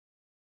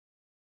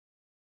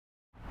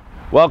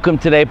Welcome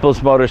to Naples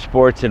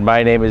Motorsports, and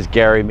my name is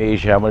Gary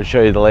Mizia. I'm going to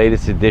show you the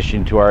latest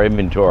addition to our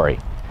inventory.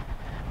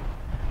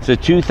 It's a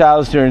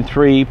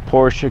 2003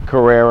 Porsche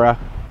Carrera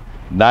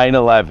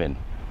 911.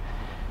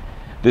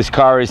 This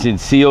car is in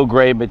seal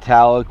gray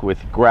metallic with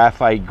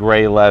graphite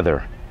gray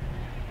leather.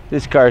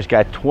 This car's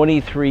got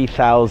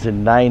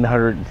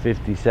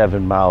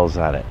 23,957 miles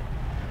on it.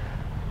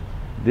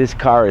 This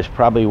car is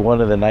probably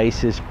one of the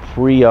nicest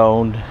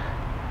pre-owned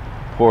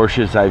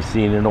Porsches I've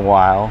seen in a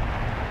while.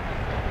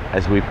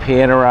 As we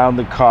pan around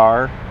the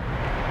car,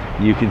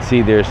 you can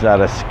see there's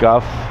not a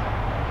scuff,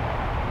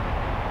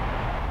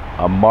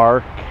 a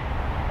mark.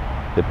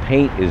 The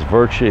paint is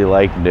virtually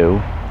like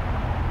new.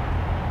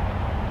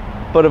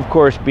 But of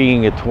course,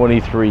 being a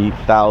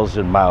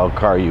 23,000 mile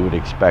car, you would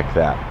expect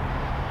that.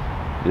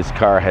 This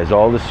car has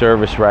all the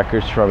service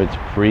records from its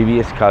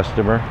previous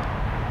customer.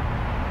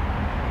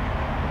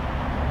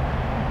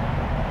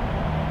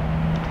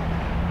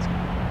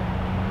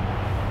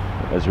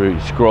 As we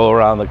scroll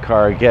around the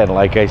car again,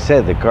 like I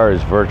said, the car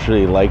is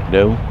virtually like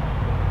new.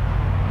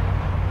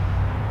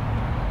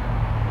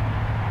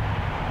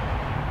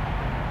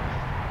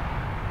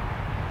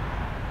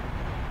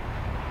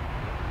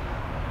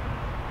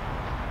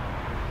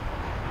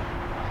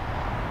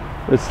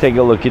 Let's take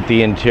a look at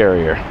the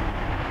interior.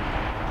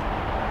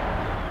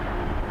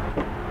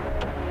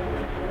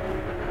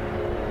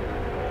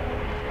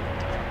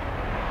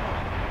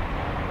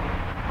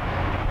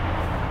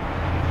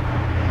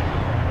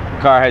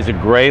 The car has a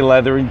gray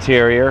leather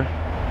interior,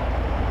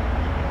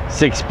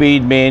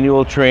 6-speed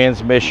manual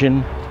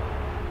transmission,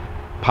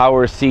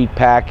 power seat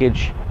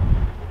package.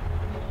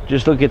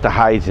 Just look at the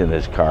hides in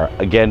this car.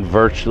 Again,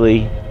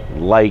 virtually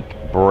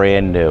like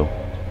brand new.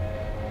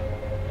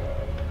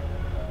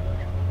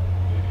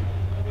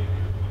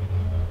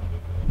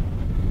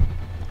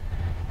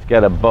 It's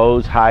got a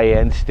Bose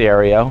high-end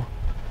stereo.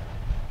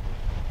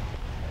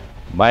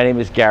 My name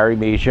is Gary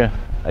Mizia.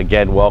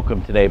 Again,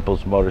 welcome to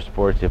Naples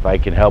Motorsports. If I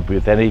can help you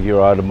with any of your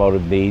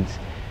automotive needs,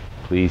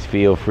 please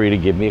feel free to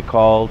give me a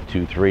call,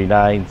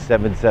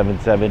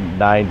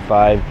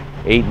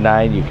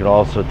 239-777-9589. You can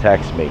also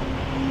text me.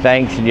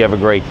 Thanks, and you have a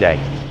great day.